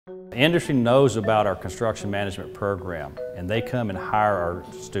The industry knows about our construction management program, and they come and hire our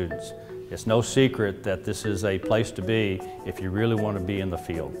students. It's no secret that this is a place to be if you really want to be in the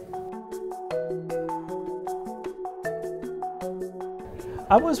field.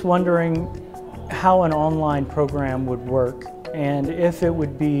 I was wondering how an online program would work and if it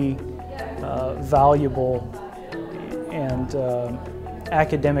would be valuable and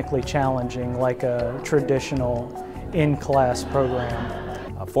academically challenging like a traditional in-class program.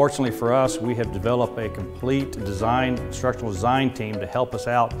 Fortunately for us, we have developed a complete instructional design team to help us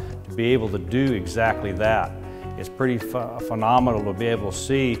out to be able to do exactly that. It's pretty phenomenal to be able to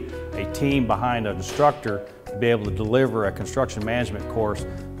see a team behind an instructor to be able to deliver a construction management course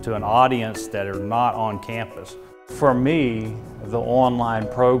to an audience that are not on campus. For me, the online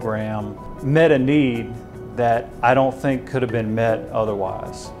program met a need that I don't think could have been met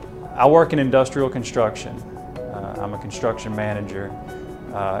otherwise. I work in industrial construction. I'm a construction manager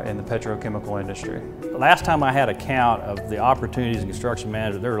in the petrochemical industry. Last time I had a count of the opportunities in construction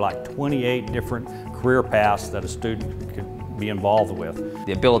management, there were like 28 different career paths that a student could be involved with.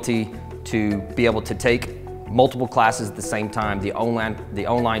 The ability to be able to take multiple classes at the same time, the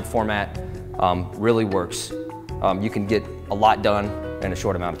online format really works. You can get a lot done in a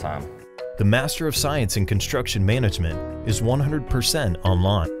short amount of time. The Master of Science in Construction Management is 100%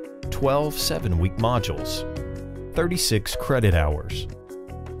 online, 12 7-week modules, 36 credit hours.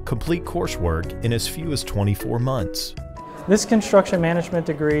 Complete coursework in as few as 24 months. This construction management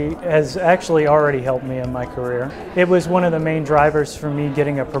degree has actually already helped me in my career. It was one of the main drivers for me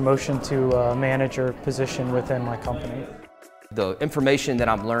getting a promotion to a manager position within my company. The information that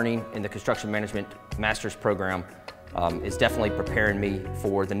I'm learning in the construction management master's program is definitely preparing me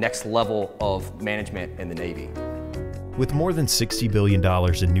for the next level of management in the Navy. With more than $60 billion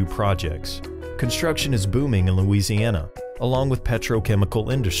in new projects, construction is booming in Louisiana, along with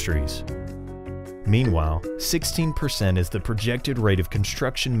petrochemical industries. Meanwhile, 16% is the projected rate of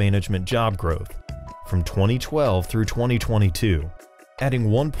construction management job growth from 2012 through 2022, adding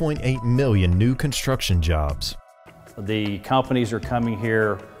 1.8 million new construction jobs. The companies are coming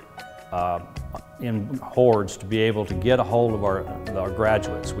here in hordes to be able to get a hold of our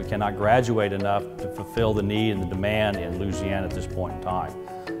graduates. We cannot graduate enough to fulfill the need and the demand in Louisiana at this point in time.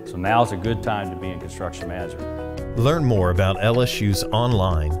 So now is a good time to be in construction management. Learn more about LSU's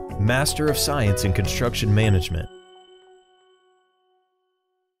online Master of Science in Construction Management